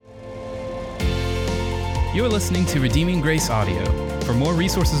You're listening to Redeeming Grace Audio. For more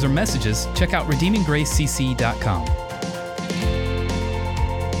resources or messages, check out redeeminggracecc.com.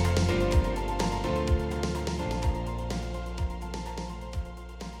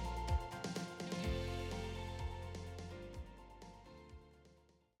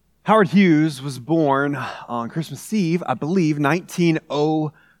 Howard Hughes was born on Christmas Eve, I believe,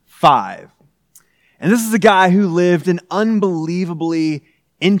 1905. And this is a guy who lived an unbelievably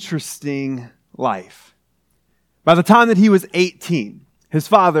interesting life. By the time that he was 18, his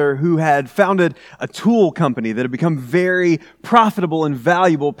father, who had founded a tool company that had become very profitable and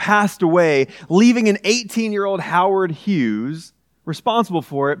valuable, passed away, leaving an 18-year-old Howard Hughes responsible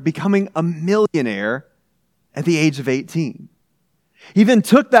for it, becoming a millionaire at the age of 18. He then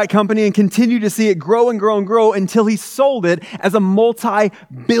took that company and continued to see it grow and grow and grow until he sold it as a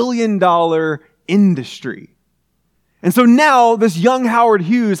multi-billion-dollar industry. And so now this young Howard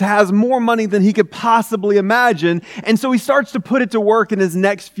Hughes has more money than he could possibly imagine, and so he starts to put it to work in his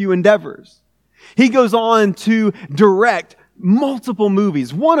next few endeavors. He goes on to direct multiple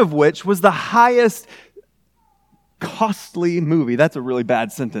movies, one of which was the highest costly movie. That's a really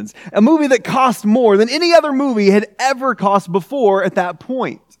bad sentence. A movie that cost more than any other movie had ever cost before at that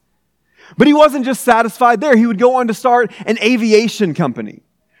point. But he wasn't just satisfied there. He would go on to start an aviation company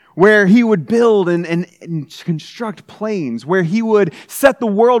where he would build and construct planes, where he would set the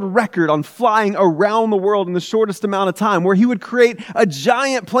world record on flying around the world in the shortest amount of time, where he would create a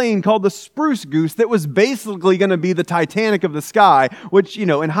giant plane called the Spruce Goose that was basically going to be the Titanic of the sky, which,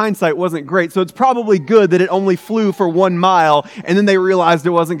 in hindsight wasn't great. So it's probably good that it only flew for 1 mile, and then they realized it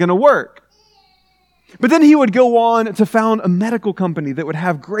wasn't going to work. But then he would go on to found a medical company that would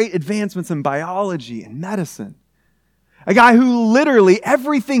have great advancements in biology and medicine. A guy who literally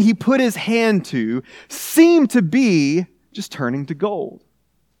everything he put his hand to seemed to be just turning to gold.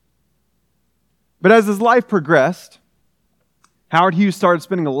 But as his life progressed, Howard Hughes started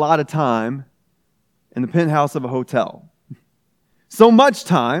spending a lot of time in the penthouse of a hotel. So much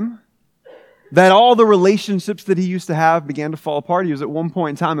time that all the relationships that he used to have began to fall apart. He was at one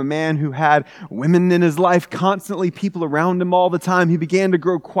point in time a man who had women in his life constantly, people around him all the time. He began to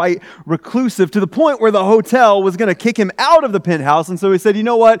grow quite reclusive to the point where the hotel was going to kick him out of the penthouse. And so he said, you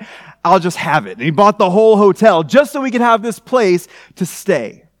know what? I'll just have it. And he bought the whole hotel just so he could have this place to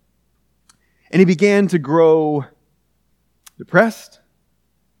stay. And he began to grow depressed,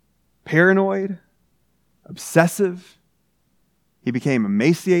 paranoid, obsessive. He became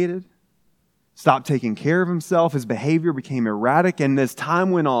emaciated. Stopped taking care of himself. His behavior became erratic. And as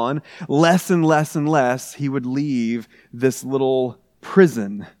time went on, less and less and less, he would leave this little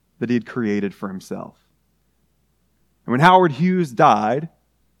prison that he had created for himself. And when Howard Hughes died,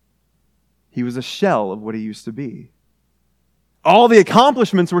 he was a shell of what he used to be. All the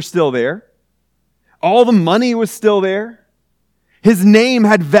accomplishments were still there. All the money was still there. His name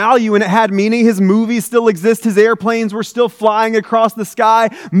had value and it had meaning. His movies still exist. His airplanes were still flying across the sky.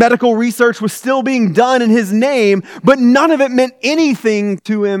 Medical research was still being done in his name, but none of it meant anything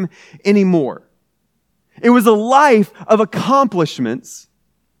to him anymore. It was a life of accomplishments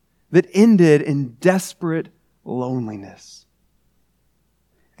that ended in desperate loneliness.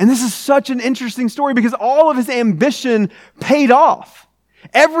 And this is such an interesting story because all of his ambition paid off.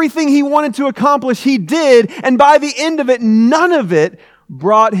 Everything he wanted to accomplish, he did, and by the end of it, none of it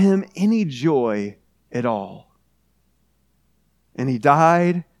brought him any joy at all. And he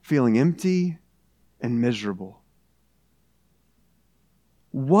died feeling empty and miserable.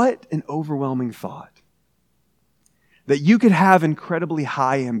 What an overwhelming thought. That you could have incredibly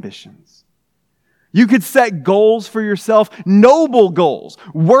high ambitions. You could set goals for yourself, noble goals,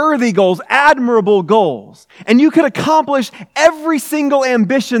 worthy goals, admirable goals. And you could accomplish every single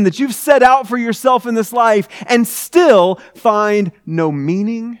ambition that you've set out for yourself in this life and still find no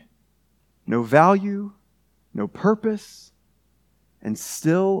meaning, no value, no purpose, and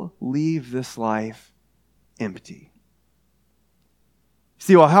still leave this life empty.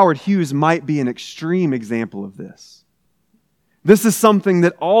 See, while Howard Hughes might be an extreme example of this, this is something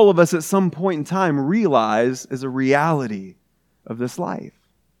that all of us at some point in time realize is a reality of this life.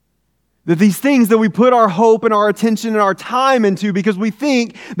 That these things that we put our hope and our attention and our time into because we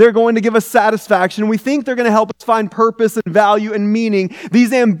think they're going to give us satisfaction, we think they're going to help us find purpose and value and meaning,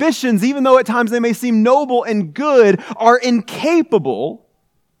 these ambitions, even though at times they may seem noble and good, are incapable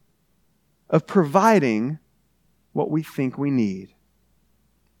of providing what we think we need.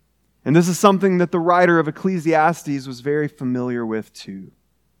 And this is something that the writer of Ecclesiastes was very familiar with too.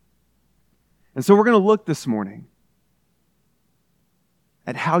 And so we're going to look this morning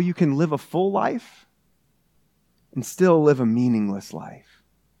at how you can live a full life and still live a meaningless life.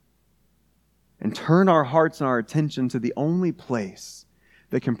 and turn our hearts and our attention to the only place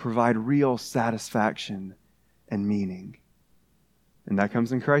that can provide real satisfaction and meaning. And that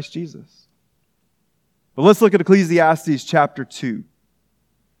comes in Christ Jesus. But let's look at Ecclesiastes chapter 2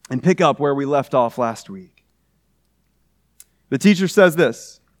 and pick up where we left off last week. The teacher says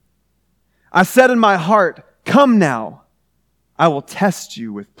this, I said in my heart, come now, I will test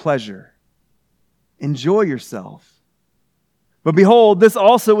you with pleasure. Enjoy yourself. But behold, this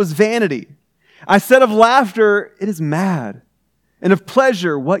also is vanity. I said of laughter, it is mad. And of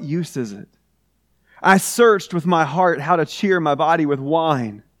pleasure, what use is it? I searched with my heart how to cheer my body with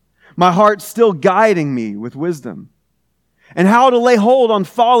wine, my heart still guiding me with wisdom, and how to lay hold on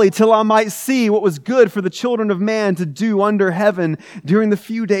folly till I might see what was good for the children of man to do under heaven during the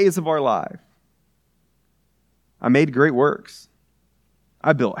few days of our life. I made great works.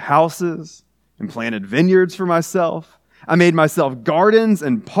 I built houses and planted vineyards for myself. I made myself gardens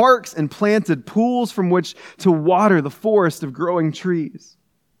and parks and planted pools from which to water the forest of growing trees.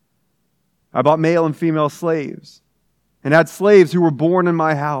 I bought male and female slaves and had slaves who were born in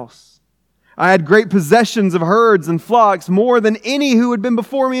my house. I had great possessions of herds and flocks, more than any who had been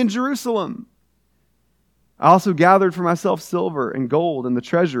before me in Jerusalem. I also gathered for myself silver and gold and the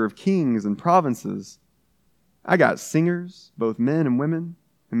treasure of kings and provinces. I got singers, both men and women,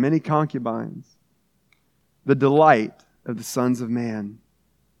 and many concubines, the delight of the sons of man.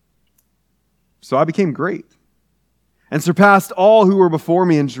 So I became great and surpassed all who were before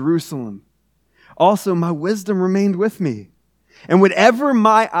me in Jerusalem. Also, my wisdom remained with me, and whatever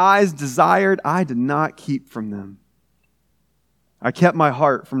my eyes desired, I did not keep from them. I kept my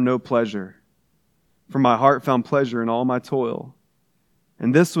heart from no pleasure, for my heart found pleasure in all my toil,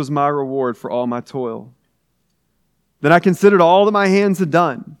 and this was my reward for all my toil. Then I considered all that my hands had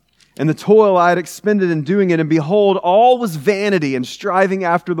done, and the toil I had expended in doing it, and behold, all was vanity and striving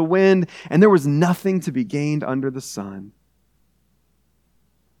after the wind, and there was nothing to be gained under the sun.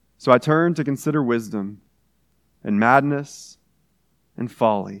 So I turned to consider wisdom and madness and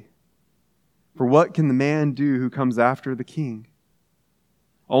folly. For what can the man do who comes after the king?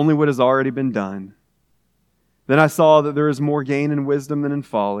 Only what has already been done. Then I saw that there is more gain in wisdom than in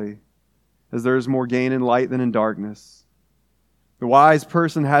folly, as there is more gain in light than in darkness. The wise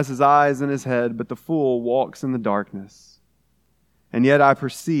person has his eyes in his head, but the fool walks in the darkness. And yet I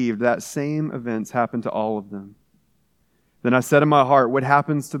perceived that same events happen to all of them. Then I said in my heart, what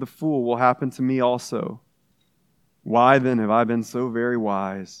happens to the fool will happen to me also. Why then have I been so very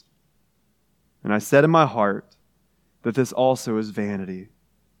wise? And I said in my heart that this also is vanity.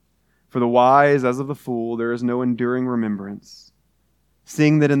 For the wise, as of the fool, there is no enduring remembrance,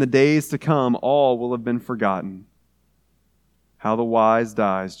 seeing that in the days to come all will have been forgotten. How the wise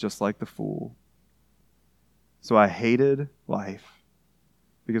dies just like the fool. So I hated life,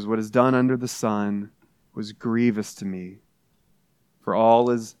 because what is done under the sun was grievous to me. For all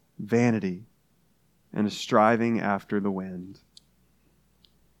is vanity and a striving after the wind.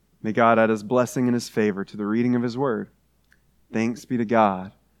 May God add His blessing and His favor to the reading of His word. Thanks be to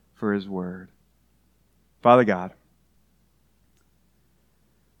God for His word. Father God,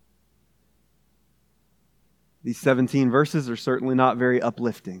 these 17 verses are certainly not very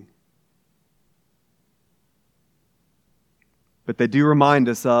uplifting. But they do remind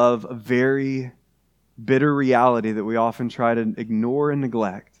us of a very bitter reality that we often try to ignore and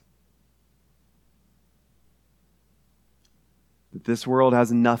neglect. That this world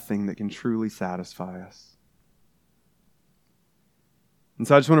has nothing that can truly satisfy us. And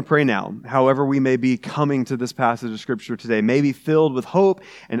so I just want to pray now, however we may be coming to this passage of Scripture today, may be filled with hope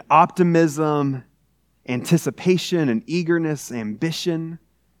and optimism, anticipation and eagerness, ambition,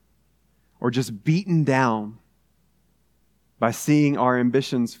 or just beaten down by seeing our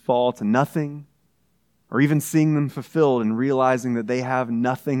ambitions fall to nothing, or even seeing them fulfilled and realizing that they have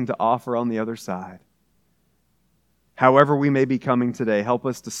nothing to offer on the other side. However we may be coming today, help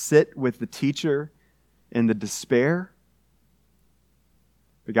us to sit with the teacher in the despair.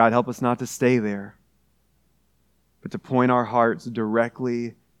 But God, help us not to stay there, but to point our hearts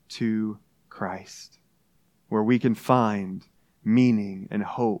directly to Christ, where we can find meaning and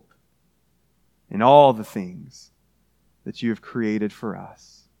hope in all the things that you have created for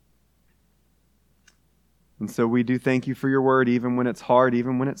us. And so we do thank you for your word, even when it's hard,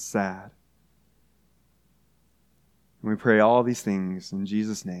 even when it's sad. And we pray all these things in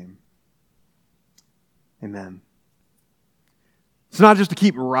Jesus' name. Amen. It's not just to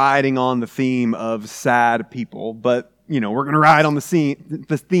keep riding on the theme of sad people, but, we're going to ride on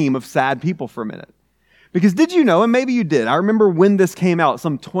the theme of sad people for a minute. Because did you know, and maybe you did, I remember when this came out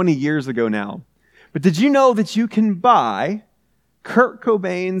some 20 years ago now, but did you know that you can buy Kurt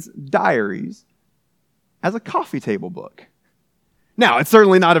Cobain's diaries as a coffee table book. Now, it's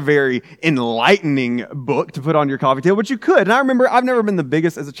certainly not a very enlightening book to put on your coffee table, but you could. And I remember, I've never been the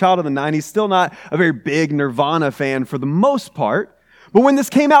biggest, as a child of the 90s, still not a very big Nirvana fan for the most part. But when this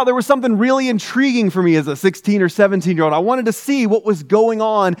came out, there was something really intriguing for me as a 16 or 17-year-old. I wanted to see what was going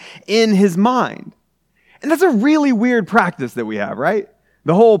on in his mind. And that's a really weird practice that we have, right?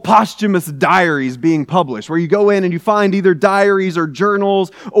 The whole posthumous diaries being published, where you go in and you find either diaries or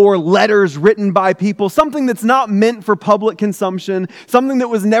journals or letters written by people, something that's not meant for public consumption, something that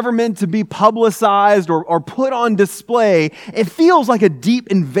was never meant to be publicized or put on display. It feels like a deep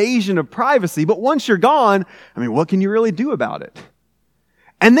invasion of privacy, but once you're gone, what can you really do about it?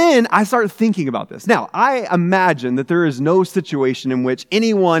 And then I started thinking about this. Now, I imagine that there is no situation in which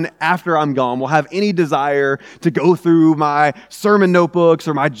anyone after I'm gone will have any desire to go through my sermon notebooks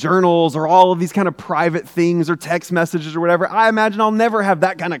or my journals or all of these kind of private things or text messages or whatever. I imagine I'll never have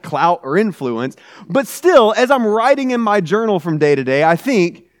that kind of clout or influence. But still, as I'm writing in my journal from day to day, I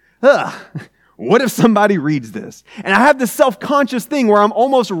think, what if somebody reads this? And I have this self-conscious thing where I'm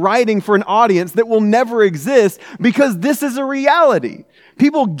almost writing for an audience that will never exist because this is a reality.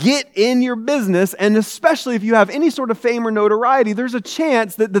 People get in your business, and especially if you have any sort of fame or notoriety, there's a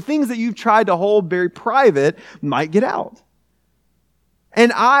chance that the things that you've tried to hold very private might get out.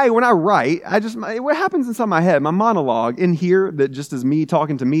 And when I write, what happens inside my head, my monologue in here that just is me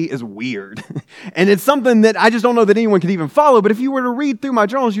talking to me is weird. And it's something that I just don't know that anyone could even follow. But if you were to read through my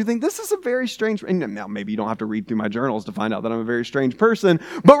journals, you think this is a very strange, and now maybe you don't have to read through my journals to find out that I'm a very strange person.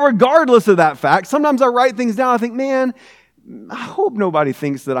 But regardless of that fact, sometimes I write things down, I think, man, I hope nobody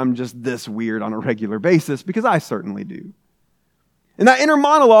thinks that I'm just this weird on a regular basis, because I certainly do. And that inner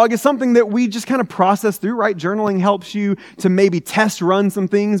monologue is something that we just kind of process through, right? Journaling helps you to maybe test run some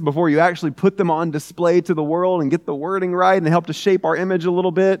things before you actually put them on display to the world and get the wording right and help to shape our image a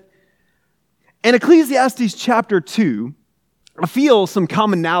little bit. In Ecclesiastes chapter 2, I feel some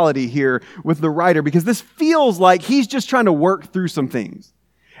commonality here with the writer, because this feels like he's just trying to work through some things.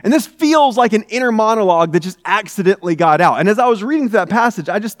 And this feels like an inner monologue that just accidentally got out. And as I was reading through that passage,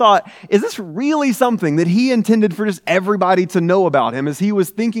 I just thought, is this really something that he intended for just everybody to know about him as he was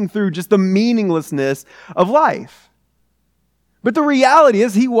thinking through just the meaninglessness of life? But the reality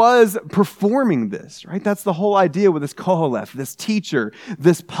is he was performing this, right? That's the whole idea with this Koheleth, this teacher,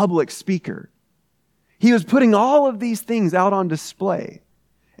 this public speaker. He was putting all of these things out on display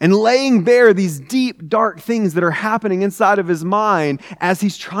and laying bare these deep, dark things that are happening inside of his mind as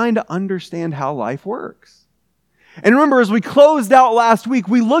he's trying to understand how life works. And remember, as we closed out last week,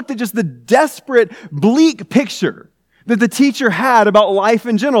 we looked at just the desperate, bleak picture that the teacher had about life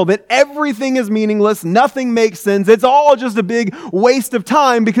in general, that everything is meaningless, nothing makes sense, it's all just a big waste of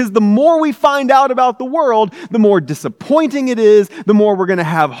time, because the more we find out about the world, the more disappointing it is, the more we're going to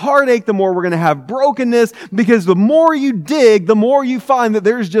have heartache, the more we're going to have brokenness, because the more you dig, the more you find that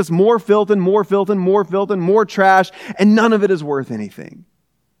there's just more filth and more filth and more filth and more trash, and none of it is worth anything.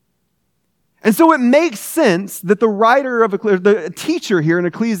 And so it makes sense that the teacher here in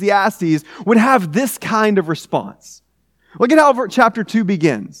Ecclesiastes would have this kind of response. Look at how chapter 2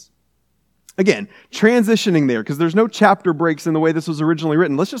 begins. Again, transitioning there, because there's no chapter breaks in the way this was originally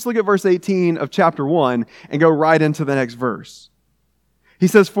written. Let's just look at verse 18 of chapter 1 and go right into the next verse. He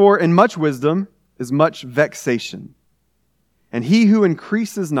says, "For in much wisdom is much vexation, and he who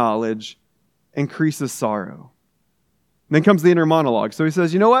increases knowledge increases sorrow." And then comes the inner monologue. So he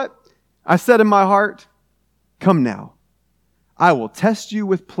says, you know what? I said in my heart, come now. I will test you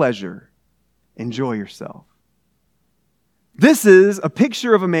with pleasure. Enjoy yourself. This is a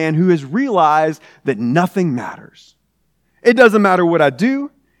picture of a man who has realized that nothing matters. It doesn't matter what I do.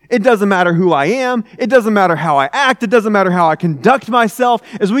 It doesn't matter who I am. It doesn't matter how I act. It doesn't matter how I conduct myself.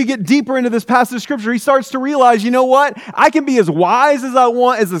 As we get deeper into this passage of Scripture, he starts to realize, you know what? I can be as wise as I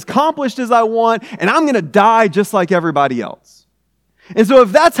want, as accomplished as I want, and I'm going to die just like everybody else. And so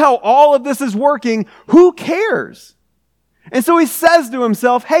if that's how all of this is working, who cares? And so he says to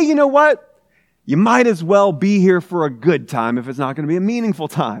himself, hey, you know what? You might as well be here for a good time if it's not going to be a meaningful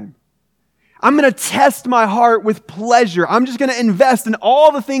time. I'm going to test my heart with pleasure. I'm just going to invest in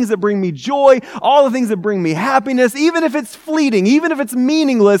all the things that bring me joy, all the things that bring me happiness, even if it's fleeting, even if it's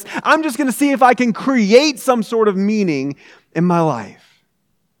meaningless. I'm just going to see if I can create some sort of meaning in my life.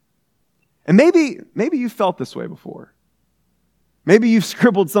 And maybe you've felt this way before. Maybe you've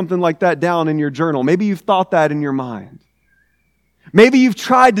scribbled something like that down in your journal. Maybe you've thought that in your mind. Maybe you've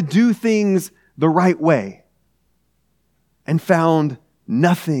tried to do things the right way and found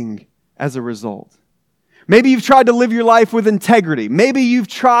nothing as a result. Maybe you've tried to live your life with integrity. Maybe you've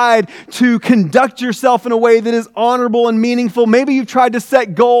tried to conduct yourself in a way that is honorable and meaningful. Maybe you've tried to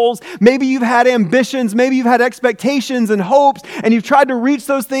set goals. Maybe you've had ambitions. Maybe you've had expectations and hopes, and you've tried to reach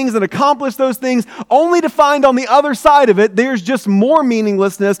those things and accomplish those things, only to find on the other side of it, there's just more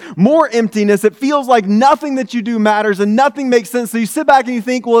meaninglessness, more emptiness. It feels like nothing that you do matters and nothing makes sense. So you sit back and you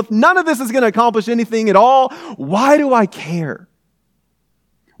think, well, if none of this is going to accomplish anything at all, why do I care?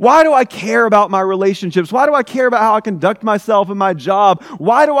 Why do I care about my relationships? Why do I care about how I conduct myself in my job?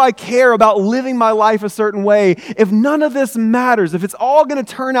 Why do I care about living my life a certain way? If none of this matters, if it's all going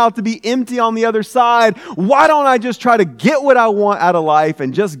to turn out to be empty on the other side, why don't I just try to get what I want out of life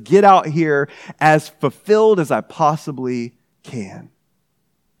and just get out here as fulfilled as I possibly can?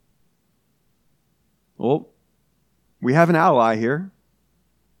 Well, we have an ally here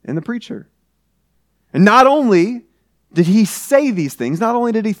in the preacher. And not only did he say these things, not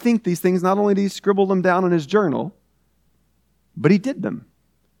only did he think these things, not only did he scribble them down in his journal, but he did them.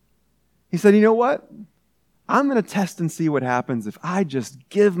 He said, you know what? I'm going to test and see what happens if I just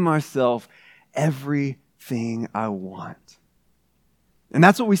give myself everything I want. And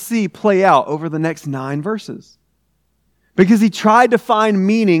that's what we see play out over the next 9 verses. Because he tried to find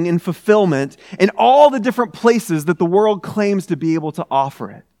meaning and fulfillment in all the different places that the world claims to be able to offer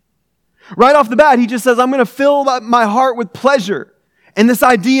it. Right off the bat, he just says, I'm going to fill my heart with pleasure and this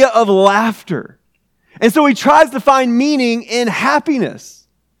idea of laughter. And so he tries to find meaning in happiness.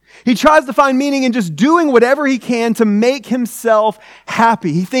 He tries to find meaning in just doing whatever he can to make himself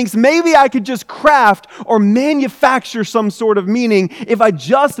happy. He thinks maybe I could just craft or manufacture some sort of meaning if I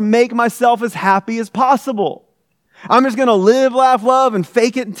just make myself as happy as possible. I'm just going to live, laugh, love, and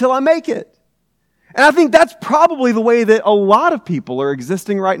fake it until I make it. And I think that's probably the way that a lot of people are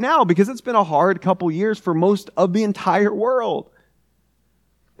existing right now, because it's been a hard couple years for most of the entire world.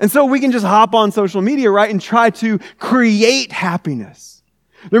 And so we can just hop on social media, right, and try to create happiness.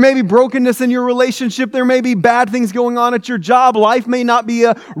 There may be brokenness in your relationship. There may be bad things going on at your job. Life may not be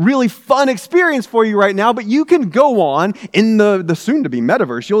a really fun experience for you right now, but you can go on in the soon-to-be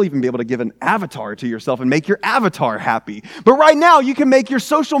metaverse. You'll even be able to give an avatar to yourself and make your avatar happy. But right now, you can make your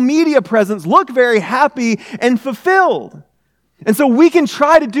social media presence look very happy and fulfilled. And so we can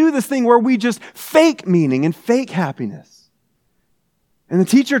try to do this thing where we just fake meaning and fake happiness. And the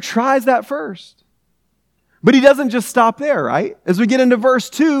teacher tries that first. But he doesn't just stop there, right? As we get into verse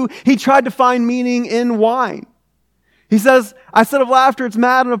 2, he tried to find meaning in wine. He says, I said of laughter, it's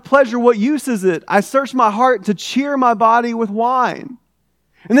mad, and of pleasure, what use is it? I search my heart to cheer my body with wine.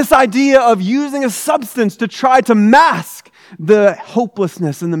 And this idea of using a substance to try to mask the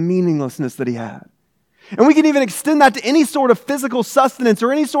hopelessness and the meaninglessness that he had. And we can even extend that to any sort of physical sustenance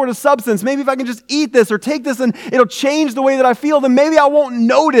or any sort of substance. Maybe if I can just eat this or take this and it'll change the way that I feel, then maybe I won't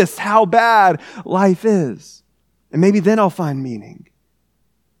notice how bad life is. And maybe then I'll find meaning.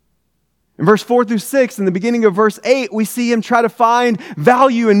 In verse 4 through 6, in the beginning of verse 8, we see him try to find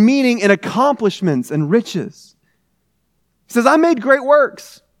value and meaning in accomplishments and riches. He says, I made great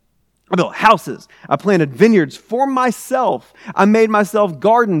works. I built houses. I planted vineyards for myself. I made myself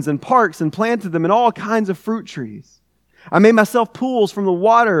gardens and parks and planted them in all kinds of fruit trees. I made myself pools from the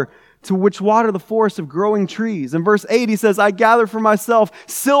water to which water the forest of growing trees. In verse 8, he says, I gathered for myself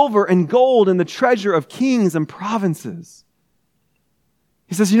silver and gold and the treasure of kings and provinces.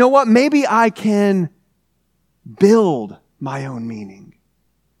 He says, you know what? Maybe I can build my own meaning.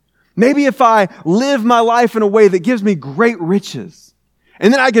 Maybe if I live my life in a way that gives me great riches,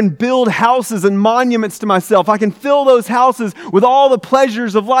 and then I can build houses and monuments to myself. I can fill those houses with all the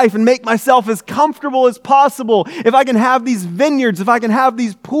pleasures of life and make myself as comfortable as possible. If I can have these vineyards, if I can have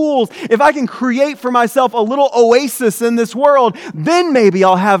these pools, if I can create for myself a little oasis in this world, then maybe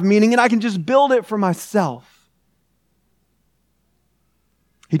I'll have meaning and I can just build it for myself.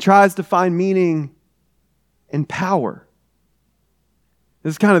 He tries to find meaning in power.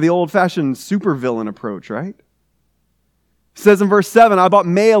 This is kind of the old-fashioned supervillain approach, right? It says in verse 7, I bought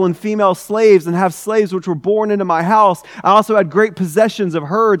male and female slaves and have slaves which were born into my house. I also had great possessions of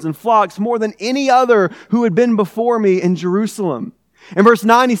herds and flocks, more than any other who had been before me in Jerusalem. In verse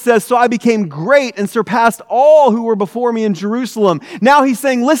 9, he says, so I became great and surpassed all who were before me in Jerusalem. Now he's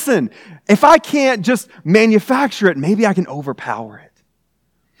saying, listen, if I can't just manufacture it, maybe I can overpower it.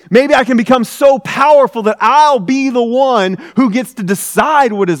 Maybe I can become so powerful that I'll be the one who gets to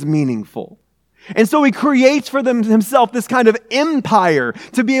decide what is meaningful. And so he creates for himself this kind of empire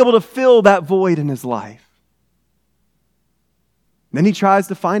to be able to fill that void in his life. Then he tries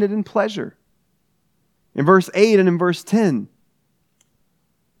to find it in pleasure. In verse 8 and in verse 10,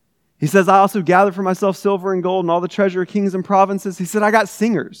 he says, I also gathered for myself silver and gold and all the treasure of kings and provinces. He said, I got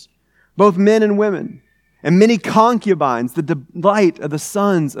singers, both men and women, and many concubines, the delight of the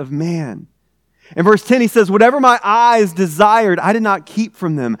sons of man. In verse 10, he says, whatever my eyes desired, I did not keep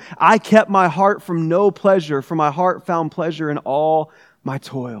from them. I kept my heart from no pleasure, for my heart found pleasure in all my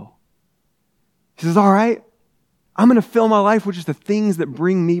toil. He says, all right, I'm going to fill my life with just the things that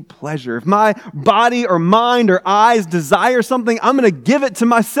bring me pleasure. If my body or mind or eyes desire something, I'm going to give it to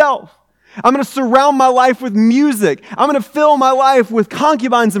myself. I'm going to surround my life with music. I'm going to fill my life with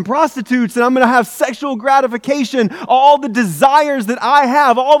concubines and prostitutes, and I'm going to have sexual gratification, all the desires that I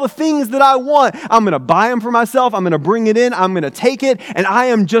have, all the things that I want. I'm going to buy them for myself. I'm going to bring it in. I'm going to take it, and I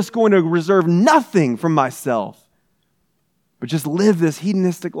am just going to reserve nothing from myself, but just live this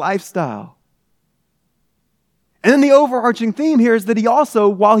hedonistic lifestyle. And then the overarching theme here is that he also,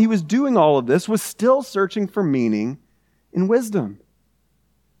 while he was doing all of this, was still searching for meaning in wisdom.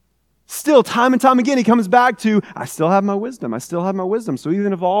 Still, time and time again, he comes back to, I still have my wisdom. I still have my wisdom. So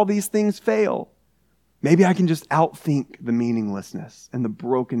even if all these things fail, maybe I can just outthink the meaninglessness and the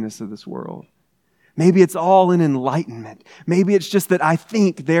brokenness of this world. Maybe it's all in enlightenment. Maybe it's just that I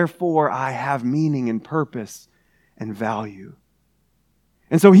think, therefore I have meaning and purpose and value.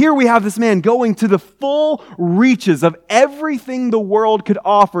 And so here we have this man going to the full reaches of everything the world could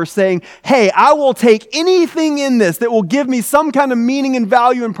offer, saying, hey, I will take anything in this that will give me some kind of meaning and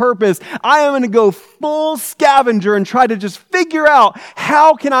value and purpose. I am going to go full scavenger and try to just figure out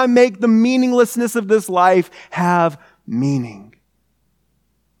how can I make the meaninglessness of this life have meaning.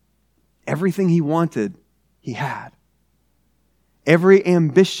 Everything he wanted, he had. Every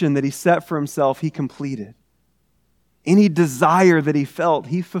ambition that he set for himself, he completed. Any desire that he felt,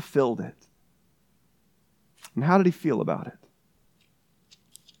 he fulfilled it. And how did he feel about it?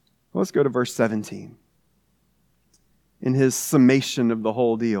 Well, let's go to verse 17. In his summation of the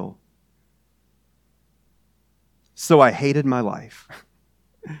whole deal. So I hated my life,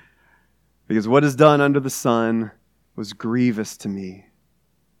 because what is done under the sun was grievous to me.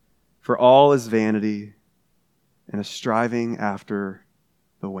 For all is vanity and a striving after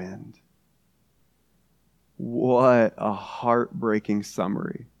the wind. What a heartbreaking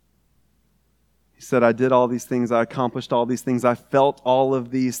summary. He said, I did all these things. I accomplished all these things. I felt all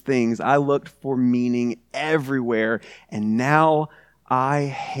of these things. I looked for meaning everywhere. And now I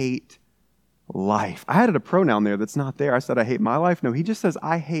hate life. I added a pronoun there that's not there. I said, I hate my life. No, he just says,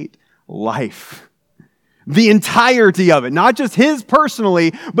 I hate life. The entirety of it, not just his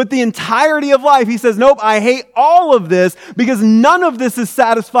personally, but the entirety of life. He says, nope, I hate all of this because none of this is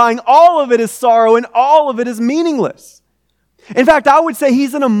satisfying. All of it is sorrow and all of it is meaningless. In fact, I would say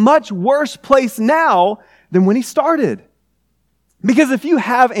he's in a much worse place now than when he started. Because if you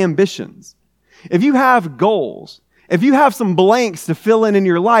have ambitions, if you have goals, if you have some blanks to fill in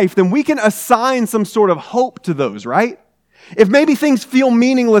your life, then we can assign some sort of hope to those, right? If maybe things feel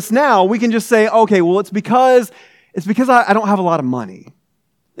meaningless now, we can just say, okay, well, it's because I don't have a lot of money.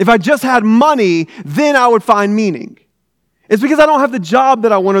 If I just had money, then I would find meaning. It's because I don't have the job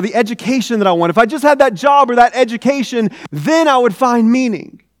that I want or the education that I want. If I just had that job or that education, then I would find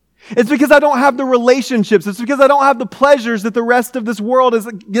meaning. It's because I don't have the relationships. It's because I don't have the pleasures that the rest of this world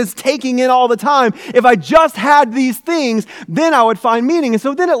is taking in all the time. If I just had these things, then I would find meaning. And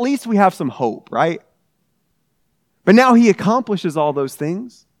so then at least we have some hope, right? But now he accomplishes all those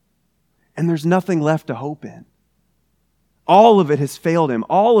things, and there's nothing left to hope in. All of it has failed him.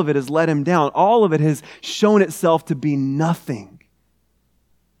 All of it has let him down. All of it has shown itself to be nothing.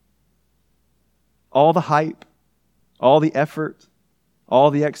 All the hype, all the effort, all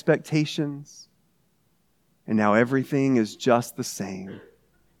the expectations, and now everything is just the same.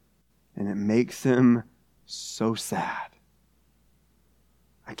 And it makes him so sad.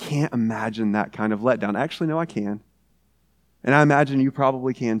 I can't imagine that kind of letdown. Actually, no, I can. And I imagine you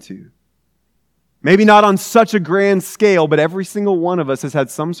probably can too. Maybe not on such a grand scale, but every single one of us has had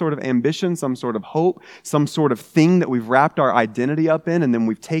some sort of ambition, some sort of hope, some sort of thing that we've wrapped our identity up in, and then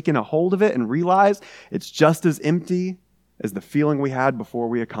we've taken a hold of it and realized it's just as empty as the feeling we had before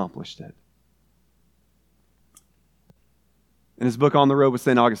we accomplished it. In his book On the Road with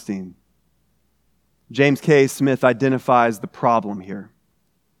St. Augustine, James K. Smith identifies the problem here.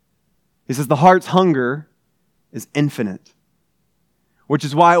 He says the heart's hunger is infinite, which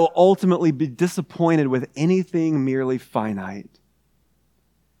is why it will ultimately be disappointed with anything merely finite.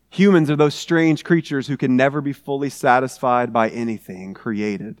 Humans are those strange creatures who can never be fully satisfied by anything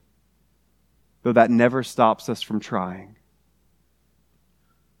created, though that never stops us from trying.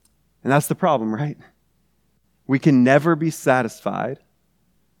 And that's the problem, right? We can never be satisfied,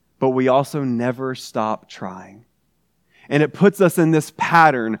 but we also never stop trying. And it puts us in this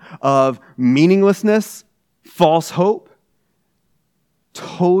pattern of meaninglessness, false hope,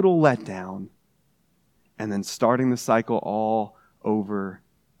 total letdown, and then starting the cycle all over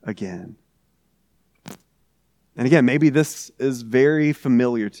again. And again, maybe this is very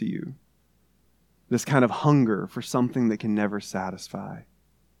familiar to you. This kind of hunger for something that can never satisfy.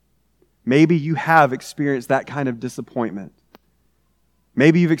 Maybe you have experienced that kind of disappointment.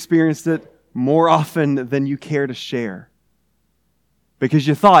 Maybe you've experienced it more often than you care to share. Because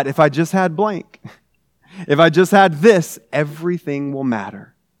you thought, if I just had blank, if I just had this, everything will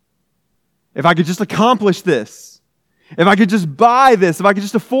matter. If I could just accomplish this, if I could just buy this, if I could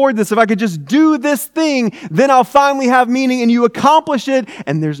just afford this, if I could just do this thing, then I'll finally have meaning. And you accomplish it,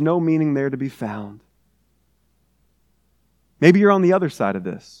 and there's no meaning there to be found. Maybe you're on the other side of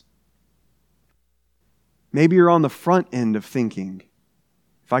this. Maybe you're on the front end of thinking,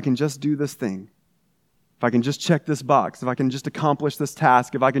 if I can just do this thing, if I can just check this box, if I can just accomplish this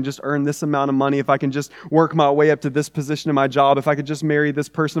task, if I can just earn this amount of money, if I can just work my way up to this position in my job, if I could just marry this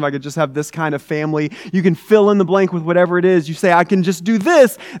person, if I could just have this kind of family, you can fill in the blank with whatever it is. You say, I can just do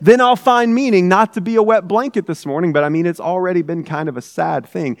this, then I'll find meaning. Not to be a wet blanket this morning, but I mean, it's already been kind of a sad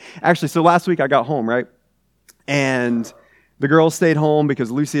thing. Actually, so last week I got home, right? And the girls stayed home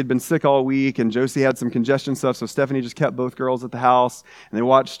because Lucy had been sick all week and Josie had some congestion stuff, so Stephanie just kept both girls at the house, and they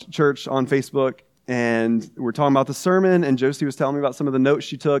watched church on Facebook, and we're talking about the sermon, and Josie was telling me about some of the notes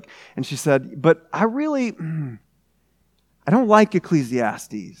she took, and she said, but I don't like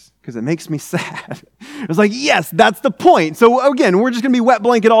Ecclesiastes because it makes me sad. I was like, yes, that's the point. So again, we're just going to be wet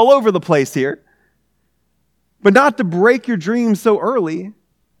blanket all over the place here. But not to break your dreams so early.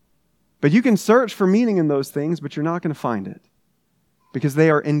 But you can search for meaning in those things, but you're not going to find it. Because they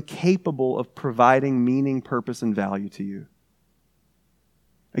are incapable of providing meaning, purpose, and value to you.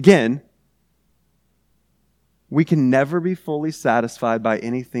 Again, we can never be fully satisfied by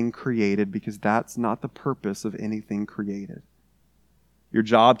anything created because that's not the purpose of anything created. Your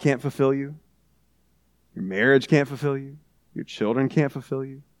job can't fulfill you. Your marriage can't fulfill you. Your children can't fulfill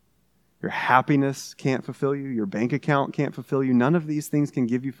you. Your happiness can't fulfill you. Your bank account can't fulfill you. None of these things can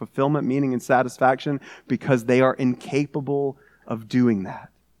give you fulfillment, meaning, and satisfaction because they are incapable of doing that.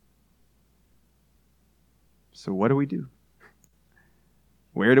 So what do we do?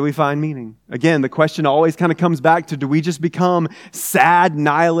 Where do we find meaning? Again, the question always kind of comes back to, do we just become sad,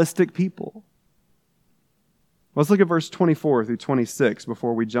 nihilistic people? Let's look at verse 24 through 26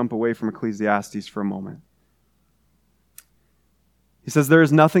 before we jump away from Ecclesiastes for a moment. He says, there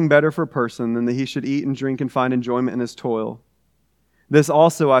is nothing better for a person than that he should eat and drink and find enjoyment in his toil. This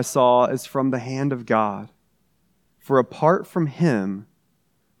also I saw is from the hand of God. For apart from Him,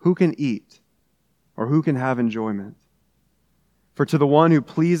 who can eat or who can have enjoyment? For to the one who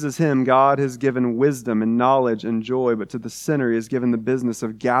pleases Him, God has given wisdom and knowledge and joy, but to the sinner He has given the business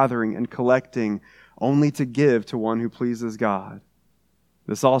of gathering and collecting, only to give to one who pleases God.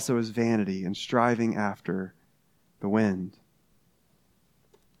 This also is vanity and striving after the wind.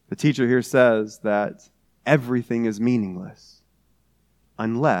 The teacher here says that everything is meaningless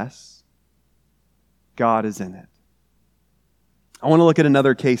unless God is in it. I want to look at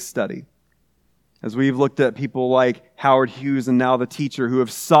another case study. As we've looked at people like Howard Hughes and now the teacher who have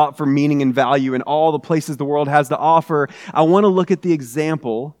sought for meaning and value in all the places the world has to offer, I want to look at the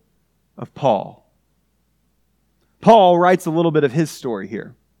example of Paul. Paul writes a little bit of his story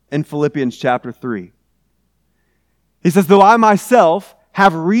here in Philippians chapter 3. He says, though I myself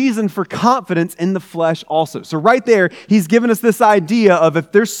have reason for confidence in the flesh also. So right there, he's given us this idea of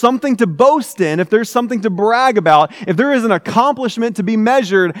if there's something to boast in, if there's something to brag about, if there is an accomplishment to be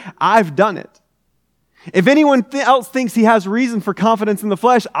measured, I've done it. If anyone else thinks he has reason for confidence in the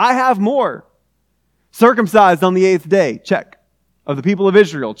flesh, I have more. Circumcised on the 8th day, check. Of the people of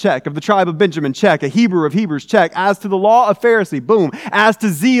Israel, check. Of the tribe of Benjamin, check. A Hebrew of Hebrews, check. As to the law, a Pharisee, boom. As to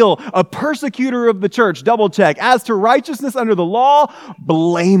zeal, a persecutor of the church, double check. As to righteousness under the law,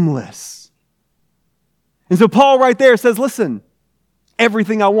 blameless. And so Paul right there says, listen,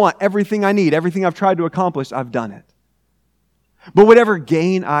 everything I want, everything I need, everything I've tried to accomplish, I've done it. But whatever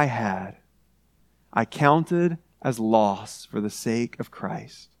gain I had, I counted as loss for the sake of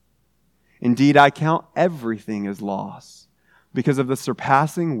Christ. Indeed, I count everything as loss because of the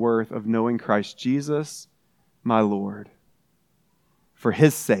surpassing worth of knowing Christ Jesus, my Lord. For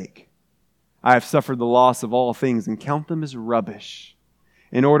His sake, I have suffered the loss of all things and count them as rubbish,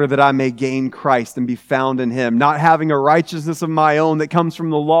 in order that I may gain Christ and be found in Him, not having a righteousness of my own that comes from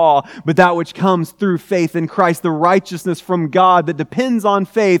the law, but that which comes through faith in Christ, the righteousness from God that depends on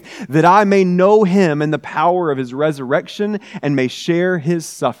faith, that I may know Him and the power of His resurrection and may share His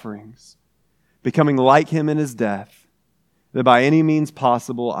sufferings, becoming like Him in His death, that by any means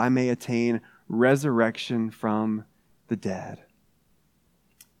possible I may attain resurrection from the dead.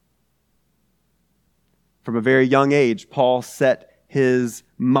 From a very young age, Paul set his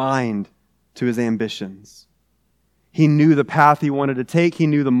mind to his ambitions. He knew the path he wanted to take. He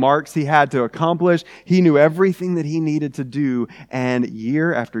knew the marks he had to accomplish. He knew everything that he needed to do. And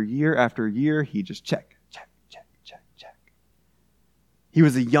year after year after year, he just check. He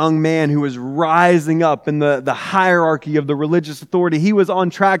was a young man who was rising up in the hierarchy of the religious authority. He was on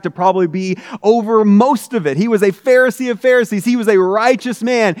track to probably be over most of it. He was a Pharisee of Pharisees. He was a righteous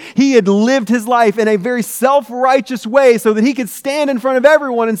man. He had lived his life in a very self-righteous way so that he could stand in front of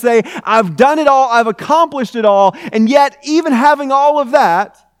everyone and say, I've done it all, I've accomplished it all. And yet, even having all of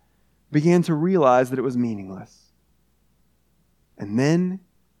that, began to realize that it was meaningless. And then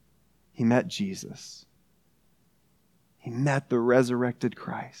he met Jesus. He met the resurrected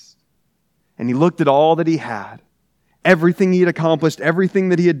Christ. And he looked at all that he had, everything he had accomplished, everything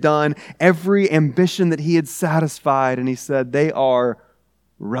that he had done, every ambition that he had satisfied, and he said, they are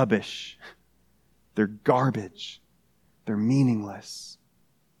rubbish. They're garbage. They're meaningless.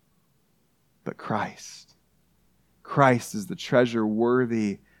 But Christ is the treasure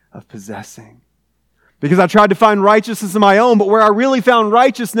worthy of possessing. Because I tried to find righteousness in my own, but where I really found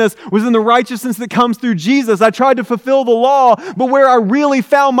righteousness was in the righteousness that comes through Jesus. I tried to fulfill the law, but where I really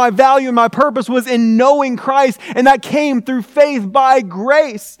found my value and my purpose was in knowing Christ, and that came through faith by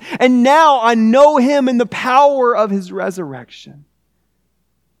grace. And now I know Him in the power of His resurrection.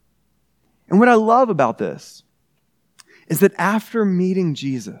 And what I love about this is that after meeting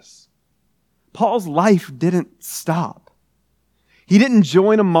Jesus, Paul's life didn't stop. He didn't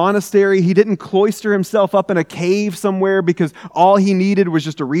join a monastery. He didn't cloister himself up in a cave somewhere because all he needed was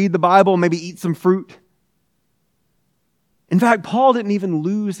just to read the Bible and maybe eat some fruit. In fact, Paul didn't even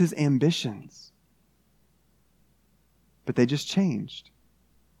lose his ambitions. But they just changed.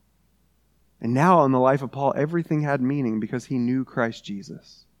 And now in the life of Paul, everything had meaning because he knew Christ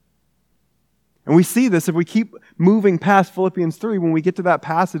Jesus. And we see this if we keep moving past Philippians 3 when we get to that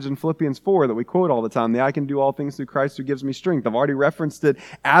passage in Philippians 4 that we quote all the time, the I can do all things through Christ who gives me strength. I've already referenced it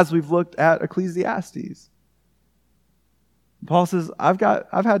as we've looked at Ecclesiastes. Paul says, I've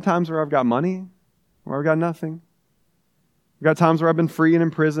had times where I've got money, where I've got nothing. I've got times where I've been free and in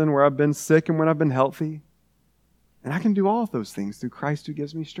prison, where I've been sick and when I've been healthy. And I can do all of those things through Christ who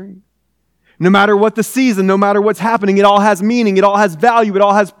gives me strength. No matter what the season, no matter what's happening, it all has meaning, it all has value, it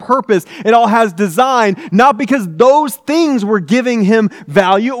all has purpose, it all has design. Not because those things were giving him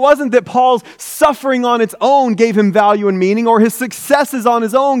value. It wasn't that Paul's suffering on its own gave him value and meaning, or his successes on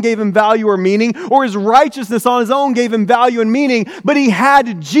his own gave him value or meaning, or his righteousness on his own gave him value and meaning. But he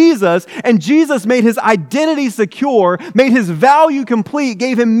had Jesus, and Jesus made his identity secure, made his value complete,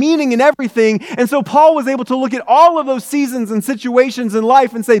 gave him meaning in everything. And so Paul was able to look at all of those seasons and situations in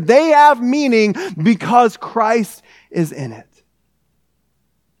life and say, they have meaning because Christ is in it.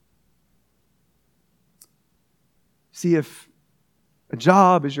 See, if a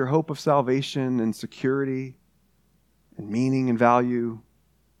job is your hope of salvation and security and meaning and value,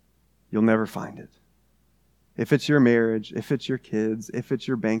 you'll never find it. If it's your marriage, if it's your kids, if it's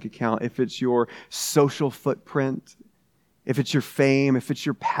your bank account, if it's your social footprint, if it's your fame, if it's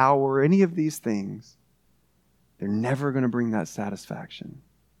your power, any of these things, they're never going to bring that satisfaction.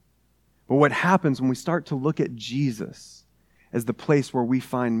 But what happens when we start to look at Jesus as the place where we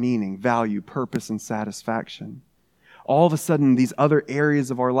find meaning, value, purpose, and satisfaction, all of a sudden these other areas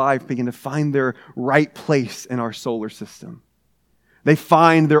of our life begin to find their right place in our solar system. They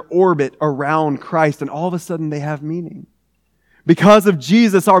find their orbit around Christ, and all of a sudden they have meaning. Because of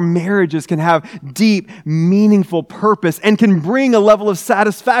Jesus, our marriages can have deep, meaningful purpose and can bring a level of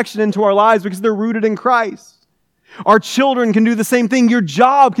satisfaction into our lives because they're rooted in Christ. Our children can do the same thing. Your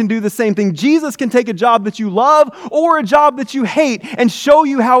job can do the same thing. Jesus can take a job that you love or a job that you hate and show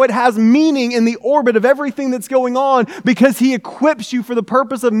you how it has meaning in the orbit of everything that's going on because He equips you for the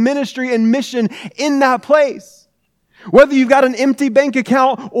purpose of ministry and mission in that place. Whether you've got an empty bank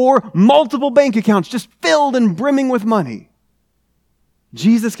account or multiple bank accounts just filled and brimming with money,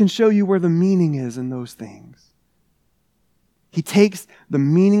 Jesus can show you where the meaning is in those things. He takes the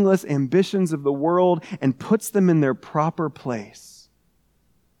meaningless ambitions of the world and puts them in their proper place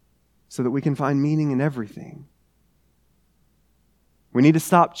so that we can find meaning in everything. We need to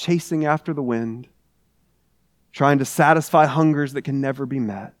stop chasing after the wind, trying to satisfy hungers that can never be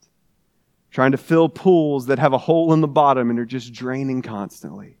met, trying to fill pools that have a hole in the bottom and are just draining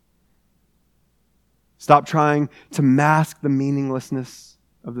constantly. Stop trying to mask the meaninglessness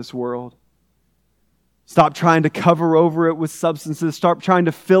of this world. Stop trying to cover over it with substances. Stop trying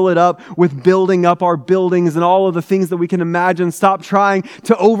to fill it up with building up our buildings and all of the things that we can imagine. Stop trying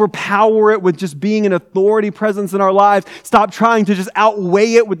to overpower it with just being an authority presence in our lives. Stop trying to just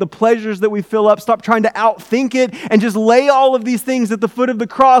outweigh it with the pleasures that we fill up. Stop trying to outthink it and just lay all of these things at the foot of the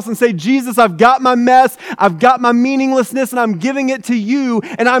cross and say, Jesus, I've got my mess. I've got my meaninglessness and I'm giving it to you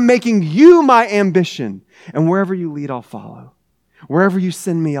and I'm making you my ambition. And wherever you lead, I'll follow. Wherever you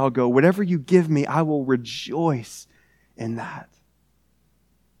send me, I'll go. Whatever you give me, I will rejoice in that.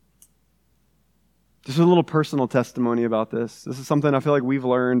 Just a little personal testimony about this. This is something I feel like we've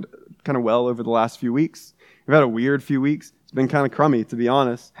learned kind of well over the last few weeks. We've had a weird few weeks. It's been kind of crummy, to be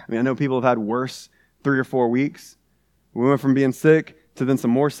honest. I mean, I know people have had worse 3 or 4 weeks. We went from being sick to then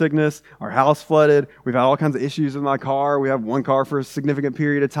some more sickness. Our house flooded. We've had all kinds of issues with my car. We have one car for a significant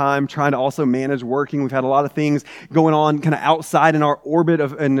period of time, trying to also manage working. We've had a lot of things going on kind of outside in our orbit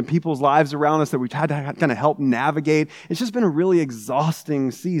and the people's lives around us that we've had to kind of help navigate. It's just been a really exhausting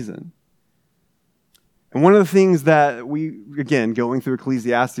season. And one of the things that we, again, going through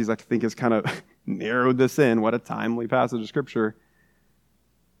Ecclesiastes, I think has kind of narrowed this in. What a timely passage of Scripture.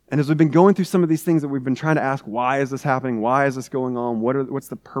 And as we've been going through some of these things that we've been trying to ask, why is this happening? Why is this going on? What's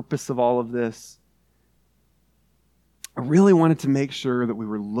the purpose of all of this? I really wanted to make sure that we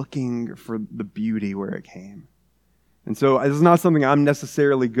were looking for the beauty where it came. And so this is not something I'm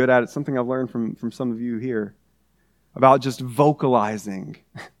necessarily good at. It's something I've learned from some of you here about just vocalizing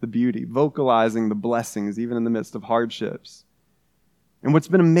the beauty, vocalizing the blessings, even in the midst of hardships. And what's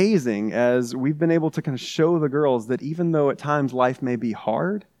been amazing as we've been able to kind of show the girls that even though at times life may be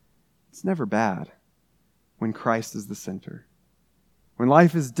hard, it's never bad when Christ is the center. When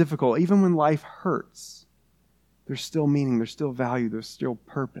life is difficult, even when life hurts, there's still meaning, there's still value, there's still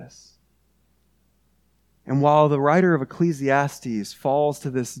purpose. And while the writer of Ecclesiastes falls to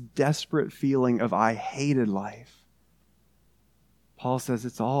this desperate feeling of I hated life, Paul says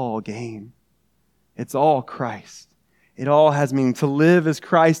it's all gain. It's all Christ. It all has meaning. To live as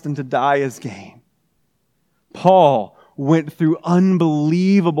Christ and to die as gain. Paul went through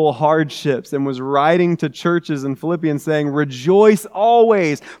unbelievable hardships and was writing to churches in Philippians saying, rejoice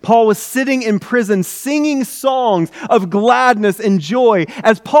always. Paul was sitting in prison singing songs of gladness and joy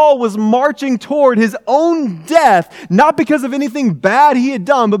as Paul was marching toward his own death, not because of anything bad he had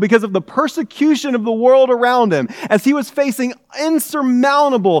done, but because of the persecution of the world around him. As he was facing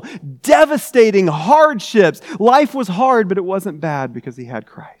insurmountable, devastating hardships, life was hard, but it wasn't bad because he had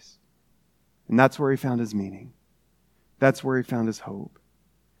Christ. And that's where he found his meaning. That's where he found his hope.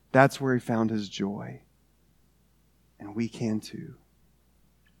 That's where he found his joy. And we can too.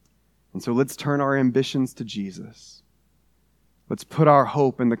 And so let's turn our ambitions to Jesus. Let's put our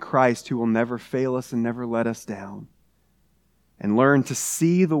hope in the Christ who will never fail us and never let us down. And learn to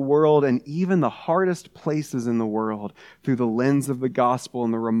see the world and even the hardest places in the world through the lens of the gospel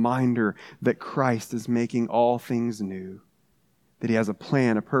and the reminder that Christ is making all things new. That he has a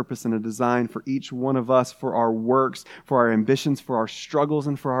plan, a purpose, and a design for each one of us, for our works, for our ambitions, for our struggles,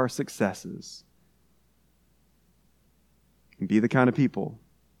 and for our successes. And be the kind of people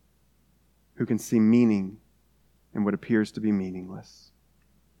who can see meaning in what appears to be meaningless.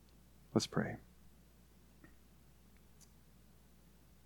 Let's pray.